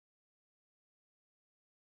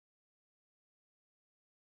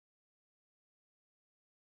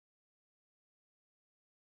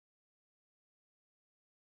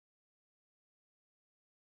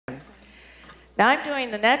Now I'm doing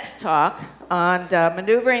the next talk on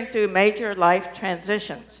maneuvering through major life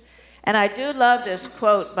transitions. And I do love this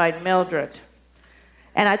quote by Mildred.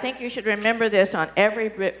 And I think you should remember this on every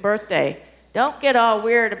birthday. Don't get all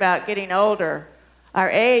weird about getting older. Our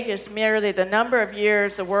age is merely the number of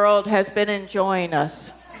years the world has been enjoying us.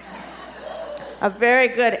 A very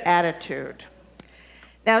good attitude.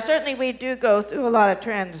 Now, certainly we do go through a lot of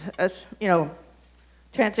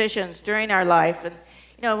transitions during our life. And,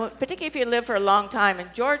 particularly if you live for a long time.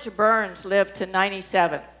 And George Burns lived to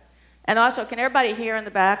 97. And also, can everybody hear in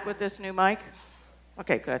the back with this new mic?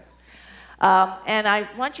 Okay, good. And I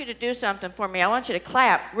want you to do something for me. I want you to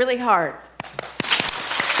clap really hard.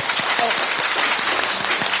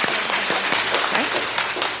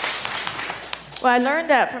 Well, I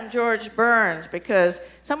learned that from George Burns because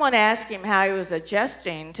someone asked him how he was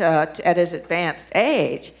adjusting at his advanced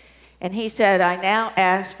age. And he said, I now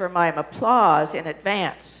ask for my applause in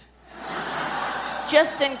advance,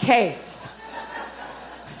 just in case.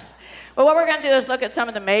 Well, what we're going to do is look at some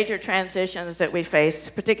of the major transitions that we face,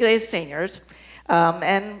 particularly as seniors.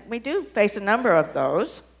 And we do face a number of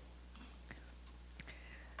those.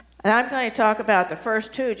 And I'm going to talk about the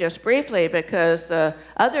first two just briefly because the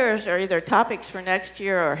others are either topics for next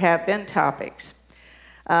year or have been topics.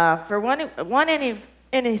 For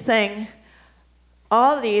anything,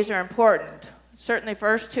 all of these are important. Certainly,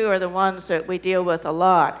 first two are the ones that we deal with a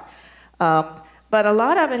lot. But a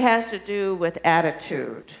lot of it has to do with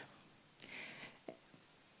attitude.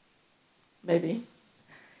 Maybe.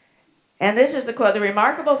 And this is the quote. The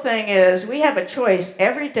remarkable thing is we have a choice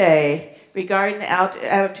every day regarding the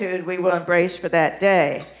attitude we will embrace for that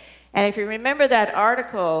day. And if you remember that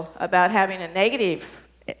article about having a negative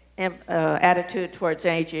attitude towards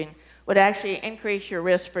aging would actually increase your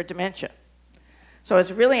risk for dementia. So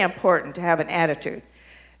it's really important to have an attitude.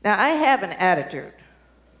 Now, I have an attitude,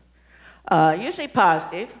 usually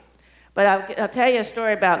positive, but I'll tell you a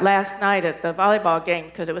story about last night at the volleyball game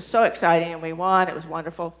because it was so exciting and we won. It was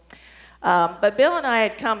wonderful. But Bill and I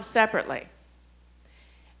had come separately.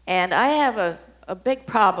 And I have a big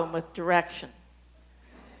problem with direction.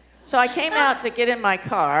 So I came out to get in my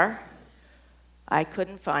car. I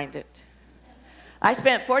couldn't find it. I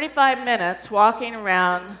spent 45 minutes walking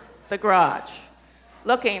around the garage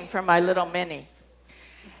looking for my little Mini.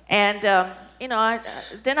 And,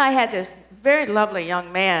 then I had this very lovely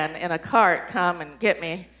young man in a cart come and get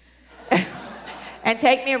me and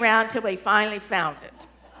take me around till we finally found it.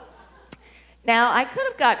 Now, I could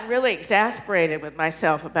have gotten really exasperated with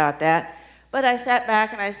myself about that, but I sat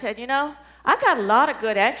back and I said, I got a lot of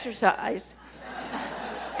good exercise.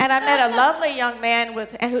 And I met a lovely young man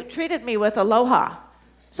who treated me with aloha.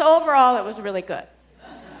 So overall, it was really good.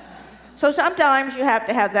 So sometimes you have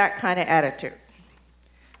to have that kind of attitude.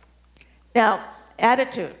 Now,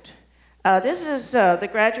 attitude. This is the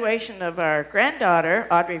graduation of our granddaughter,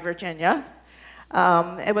 Audrey Virginia.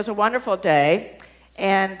 It was a wonderful day,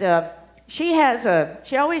 and she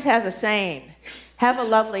always has a saying, have a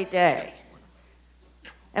lovely day,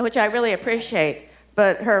 and which I really appreciate.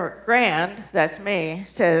 But her that's me,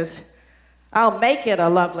 says, I'll make it a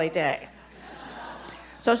lovely day.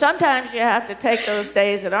 So sometimes you have to take those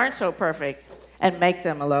days that aren't so perfect and make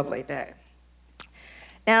them a lovely day.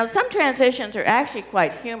 Now, some transitions are actually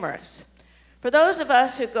quite humorous. For those of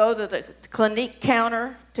us who go to the Clinique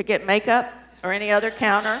counter to get makeup or any other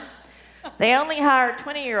counter, they only hire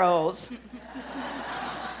 20-year-olds.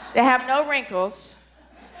 They have no wrinkles.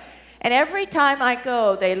 And every time I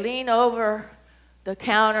go, they lean over the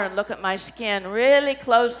counter and look at my skin really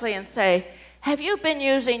closely and say, have you been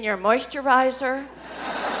using your moisturizer?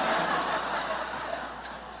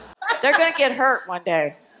 They're going to get hurt one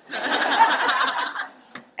day.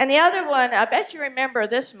 And the other one, I bet you remember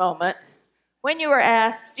this moment, when you were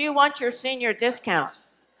asked, do you want your senior discount?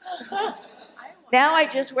 Now I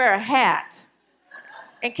just wear a hat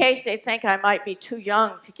in case they think I might be too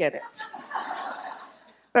young to get it.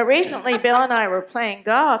 But recently, Bill and I were playing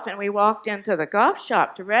golf, and we walked into the golf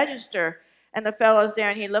shop to register, and the fellow's there,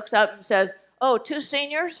 and he looks up and says, oh, 2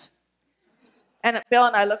 seniors? And Bill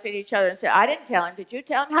and I looked at each other and said, I didn't tell him. Did you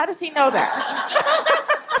tell him? How does he know that?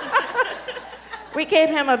 We gave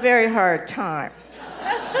him a very hard time.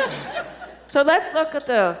 So let's look at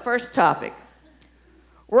the first topic.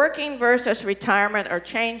 Working versus retirement or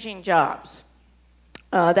changing jobs.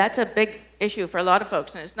 That's a big issue for a lot of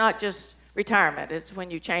folks, and it's not just retirement. It's when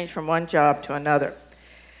you change from one job to another.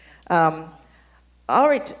 All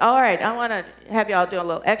right, I want to have you all do a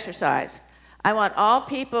little exercise. I want all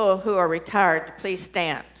people who are retired to please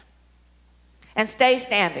stand and stay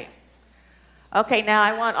standing. Okay, now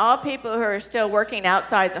I want all people who are still working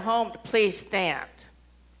outside the home to please stand.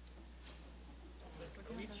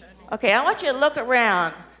 Okay, I want you to look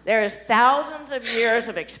around. There is thousands of years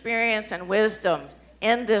of experience and wisdom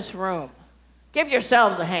in this room. Give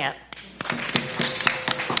yourselves a hand.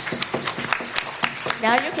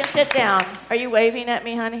 Now you can sit down. Are you waving at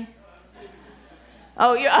me, honey?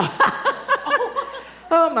 Oh, you.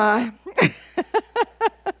 Oh my.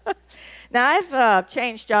 Now I've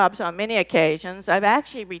changed jobs on many occasions. I've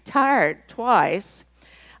actually retired twice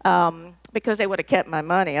because they would have kept my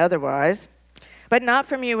money otherwise, but not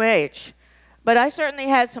from UH. But I certainly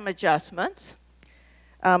had some adjustments,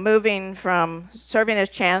 moving from serving as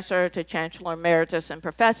chancellor to chancellor emeritus and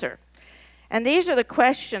professor. And these are the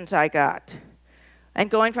questions I got, and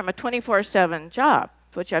going from a 24/7 job,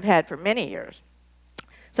 which I've had for many years.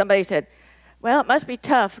 Somebody said, well, it must be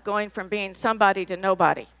tough going from being somebody to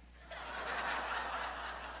nobody.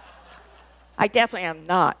 I definitely am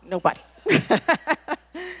not nobody.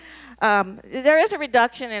 There is a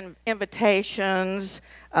reduction in invitations,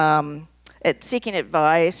 seeking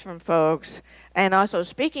advice from folks, and also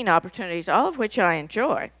speaking opportunities, all of which I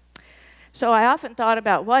enjoy. So I often thought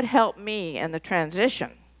about what helped me in the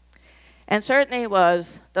transition. And certainly it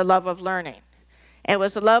was the love of learning. It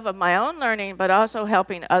was the love of my own learning, but also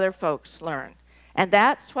helping other folks learn. And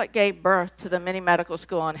that's what gave birth to the Mini Medical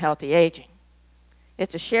School on Healthy Aging.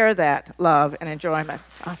 It's to share that love and enjoyment.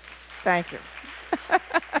 Oh, thank you.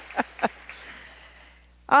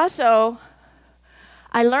 Also,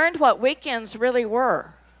 I learned what weekends really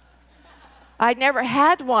were. I'd never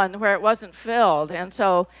had one where it wasn't filled, and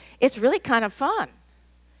so it's really kind of fun.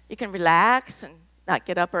 You can relax and not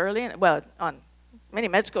get up early. And, well, on many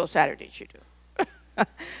med school Saturdays you do.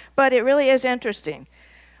 But it really is interesting.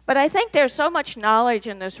 But I think there's so much knowledge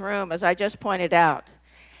in this room, as I just pointed out.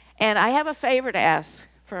 And I have a favor to ask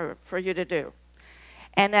for you to do.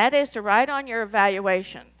 And that is to write on your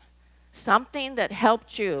evaluation something that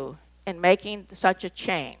helped you in making such a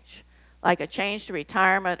change, like a change to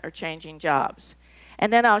retirement or changing jobs.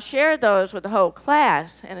 And then I'll share those with the whole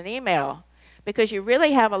class in an email, because you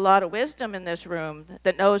really have a lot of wisdom in this room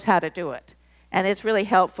that knows how to do it. And it's really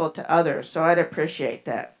helpful to others, so I'd appreciate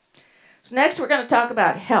that. So next we're going to talk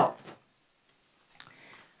about health.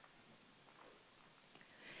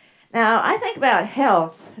 Now, I think about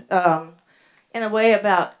health in a way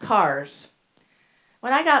about cars.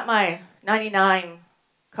 When I got my '99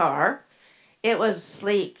 car, it was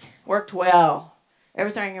sleek, worked well,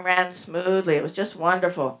 everything ran smoothly, it was just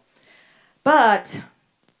wonderful. But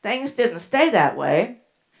things didn't stay that way.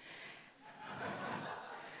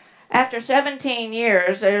 After 17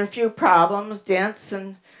 years, there were a few problems, dents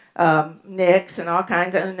and nicks and all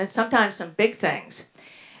kinds of, and sometimes some big things.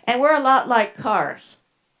 And we're a lot like cars.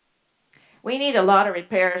 We need a lot of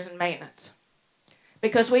repairs and maintenance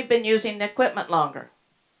because we've been using the equipment longer.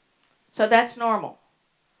 So that's normal.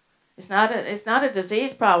 It's not a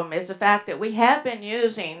disease problem. It's the fact that we have been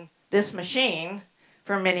using this machine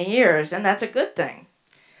for many years, and that's a good thing.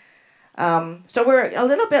 So we're a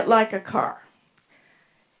little bit like a car.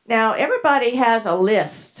 Now, everybody has a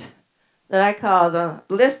list that I call the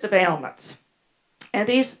list of ailments. And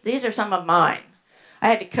these are some of mine. I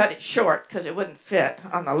had to cut it short because it wouldn't fit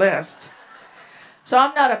on the list. So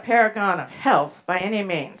I'm not a paragon of health by any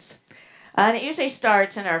means. And it usually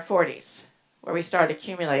starts in our 40s, where we start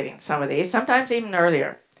accumulating some of these, sometimes even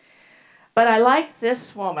earlier. But I like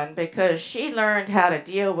this woman because she learned how to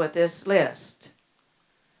deal with this list.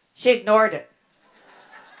 She ignored it.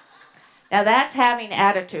 Now that's having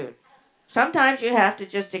attitude. Sometimes you have to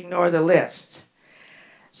just ignore the list.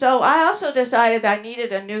 So I also decided I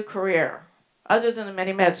needed a new career, other than the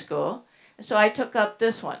mini med school. And so I took up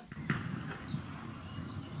this one.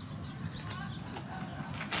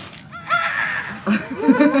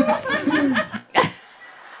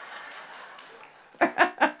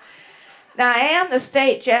 Now I am the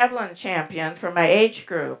state javelin champion for my age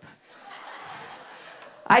group.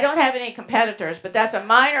 I don't have any competitors, but that's a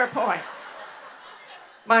minor point.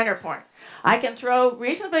 Minor point. I can throw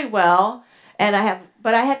reasonably well, and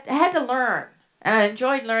but I had to learn, and I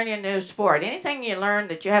enjoyed learning a new sport. Anything you learn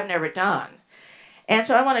that you have never done. And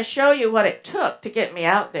so I want to show you what it took to get me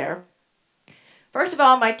out there. First of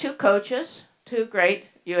all, my two coaches, two great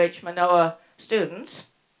UH Manoa students.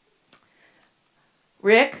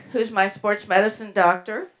 Rick, who's my sports medicine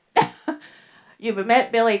doctor. You've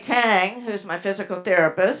met Billy Tang, who's my physical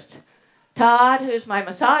therapist. Todd, who's my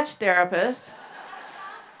massage therapist.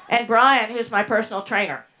 And Brian, who's my personal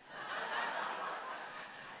trainer.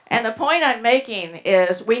 And the point I'm making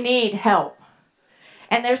is we need help.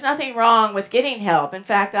 And there's nothing wrong with getting help. In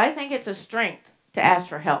fact, I think it's a strength to ask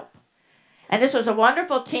for help. And this was a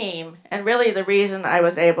wonderful team, and really the reason I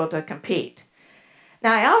was able to compete.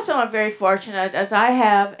 Now, I also am very fortunate as I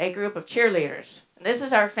have a group of cheerleaders. And this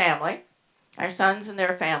is our family, our sons and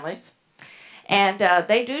their families. And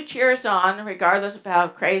they do cheer us on regardless of how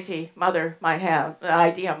crazy mother might have, the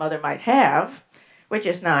idea mother might have, which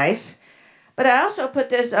is nice. But I also put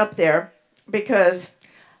this up there because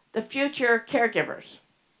the future caregivers.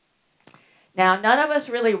 Now, none of us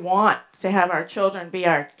really want to have our children be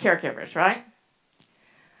our caregivers, right?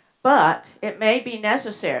 But it may be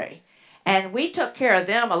necessary. And we took care of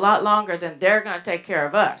them a lot longer than they're going to take care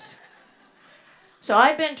of us. So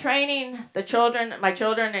I've been training the children, my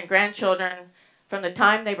children and grandchildren, from the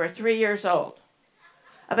time they were 3 years old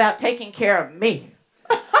about taking care of me.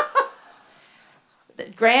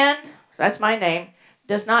 Grand, that's my name,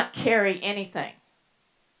 does not carry anything.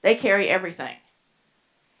 They carry everything.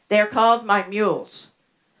 They're called my mules.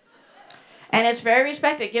 And it's very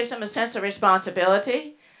respected. It gives them a sense of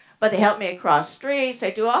responsibility. But they help me across streets.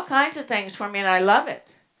 They do all kinds of things for me, and I love it.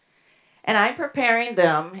 And I'm preparing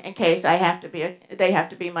them in case they have to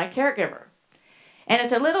be my caregiver. And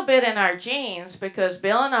it's a little bit in our genes because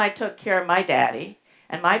Bill and I took care of my daddy,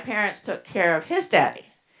 and my parents took care of his daddy.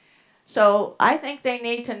 So I think they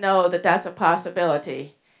need to know that that's a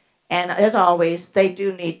possibility. And as always, they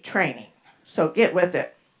do need training. So get with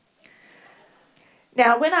it.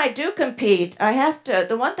 Now, when I do compete,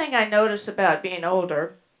 the one thing I notice about being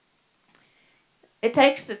older, it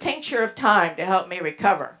takes the tincture of time to help me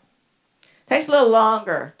recover. It takes a little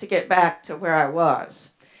longer to get back to where I was.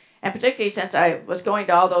 And particularly since I was going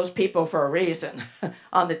to all those people for a reason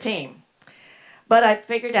on the team. But I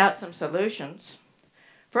figured out some solutions.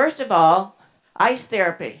 First of all, ice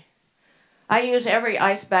therapy. I use every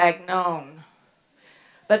ice bag known.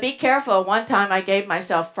 But be careful, one time I gave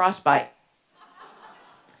myself frostbite.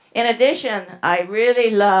 In addition, I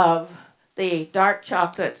really love the dark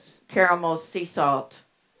chocolates, caramel sea salt,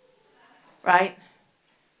 right?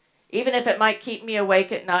 Even if it might keep me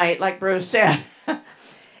awake at night, like Bruce said,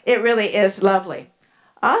 it really is lovely.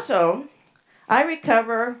 Also, I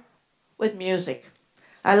recover with music.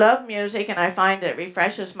 I love music, and I find that it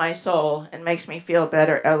refreshes my soul and makes me feel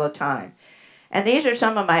better all the time. And these are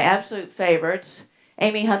some of my absolute favorites.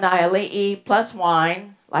 Amy Hanayali'i, Plus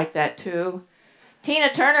Wine, like that too.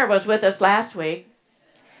 Tina Turner was with us last week.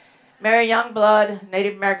 Mary Youngblood,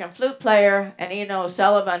 Native American flute player, and Eno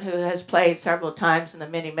O'Sullivan, who has played several times in the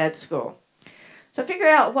mini-med school. So figure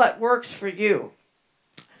out what works for you.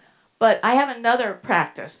 But I have another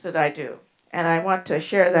practice that I do, and I want to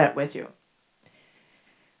share that with you.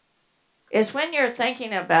 It's when you're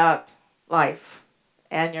thinking about life,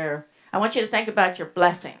 and I want you to think about your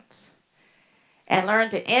blessings, and learn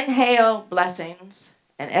to inhale blessings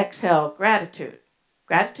and exhale gratitude.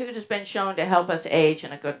 Gratitude has been shown to help us age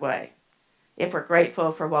in a good way, if we're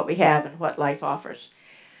grateful for what we have and what life offers.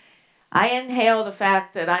 I inhale the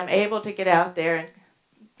fact that I'm able to get out there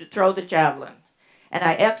and throw the javelin. And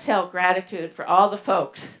I exhale gratitude for all the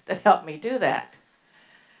folks that helped me do that.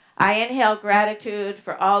 I inhale gratitude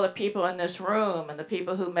for all the people in this room and the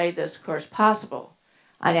people who made this course possible.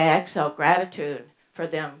 And I exhale gratitude for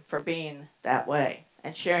them for being that way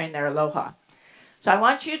and sharing their aloha. So I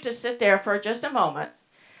want you to sit there for just a moment.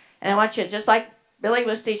 And I want you, just like Billy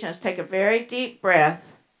was teaching us, take a very deep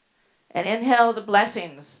breath and inhale the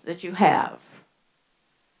blessings that you have.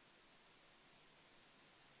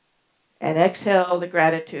 And exhale the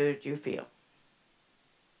gratitude you feel.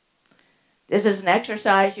 This is an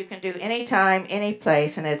exercise you can do anytime, any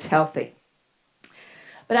place, and it's healthy.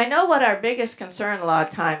 But I know what our biggest concern a lot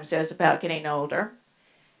of times is about getting older,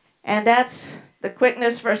 and that's the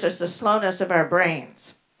quickness versus the slowness of our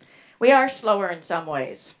brains. We are slower in some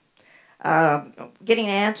ways. Getting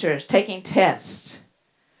answers, taking tests.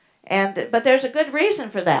 But there's a good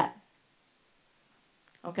reason for that.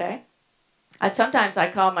 Okay? Sometimes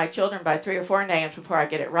I call my children by 3 or 4 names before I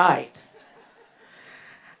get it right.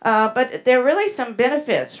 But there are really some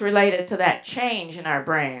benefits related to that change in our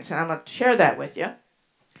brains, and I'm going to share that with you.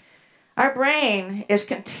 Our brain is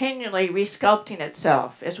continually resculpting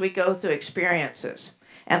itself as we go through experiences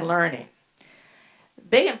and learning. The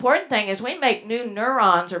big important thing is we make new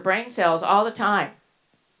neurons or brain cells all the time.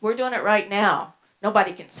 We're doing it right now.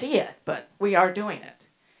 Nobody can see it, but we are doing it.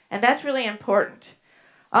 And that's really important.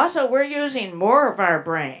 Also, we're using more of our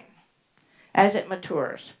brain as it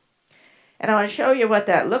matures. And I want to show you what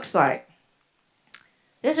that looks like.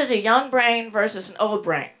 This is a young brain versus an old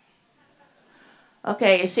brain.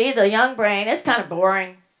 Okay, you see the young brain, it's kind of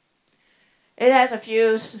boring. It has a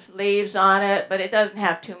few leaves on it, but it doesn't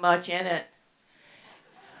have too much in it.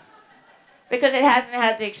 Because it hasn't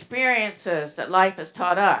had the experiences that life has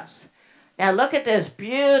taught us. Now look at this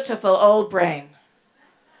beautiful old brain.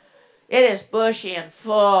 It is bushy and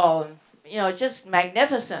full, and, it's just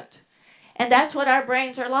magnificent. And that's what our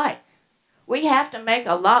brains are like. We have to make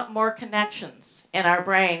a lot more connections in our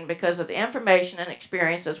brain because of the information and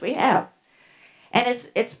experiences we have. And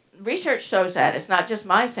it's research shows that. It's not just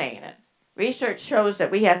my saying it. Research shows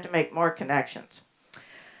that we have to make more connections.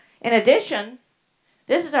 In addition,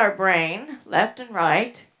 this is our brain, left and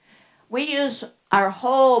right. We use our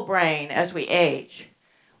whole brain as we age.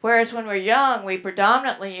 Whereas when we're young, we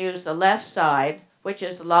predominantly use the left side, which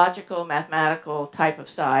is the logical, mathematical type of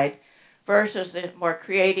side, versus the more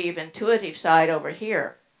creative, intuitive side over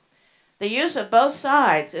here. The use of both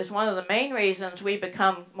sides is one of the main reasons we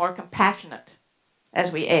become more compassionate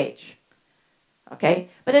as we age. Okay?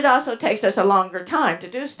 But it also takes us a longer time to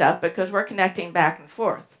do stuff because we're connecting back and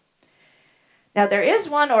forth. Now, there is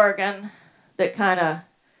one organ that kind of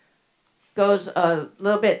goes a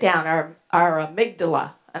little bit down, our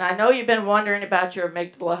amygdala. And I know you've been wondering about your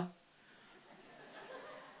amygdala.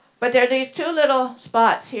 But there are these two little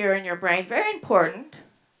spots here in your brain, very important.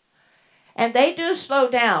 And they do slow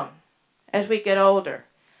down as we get older.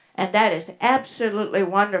 And that is absolutely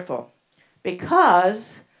wonderful.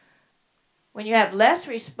 Because when you have less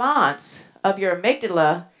response of your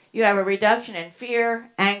amygdala, you have a reduction in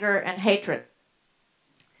fear, anger, and hatred.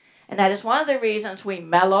 And that is one of the reasons we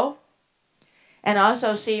mellow and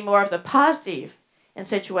also see more of the positive in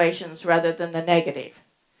situations rather than the negative.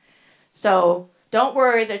 So don't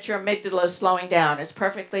worry that your amygdala is slowing down. It's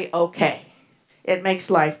perfectly okay. It makes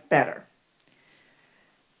life better.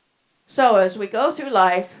 So as we go through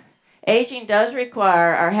life, aging does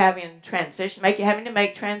require our having to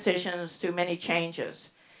make transitions through many changes.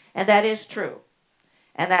 And that is true.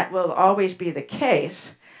 And that will always be the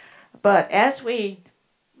case. But as we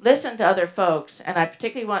listen to other folks, and I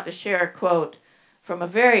particularly want to share a quote from a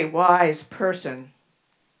very wise person,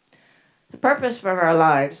 the purpose of our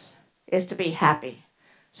lives is to be happy.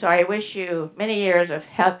 So I wish you many years of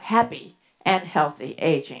happy and healthy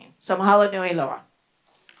aging. So mahalo nui loa.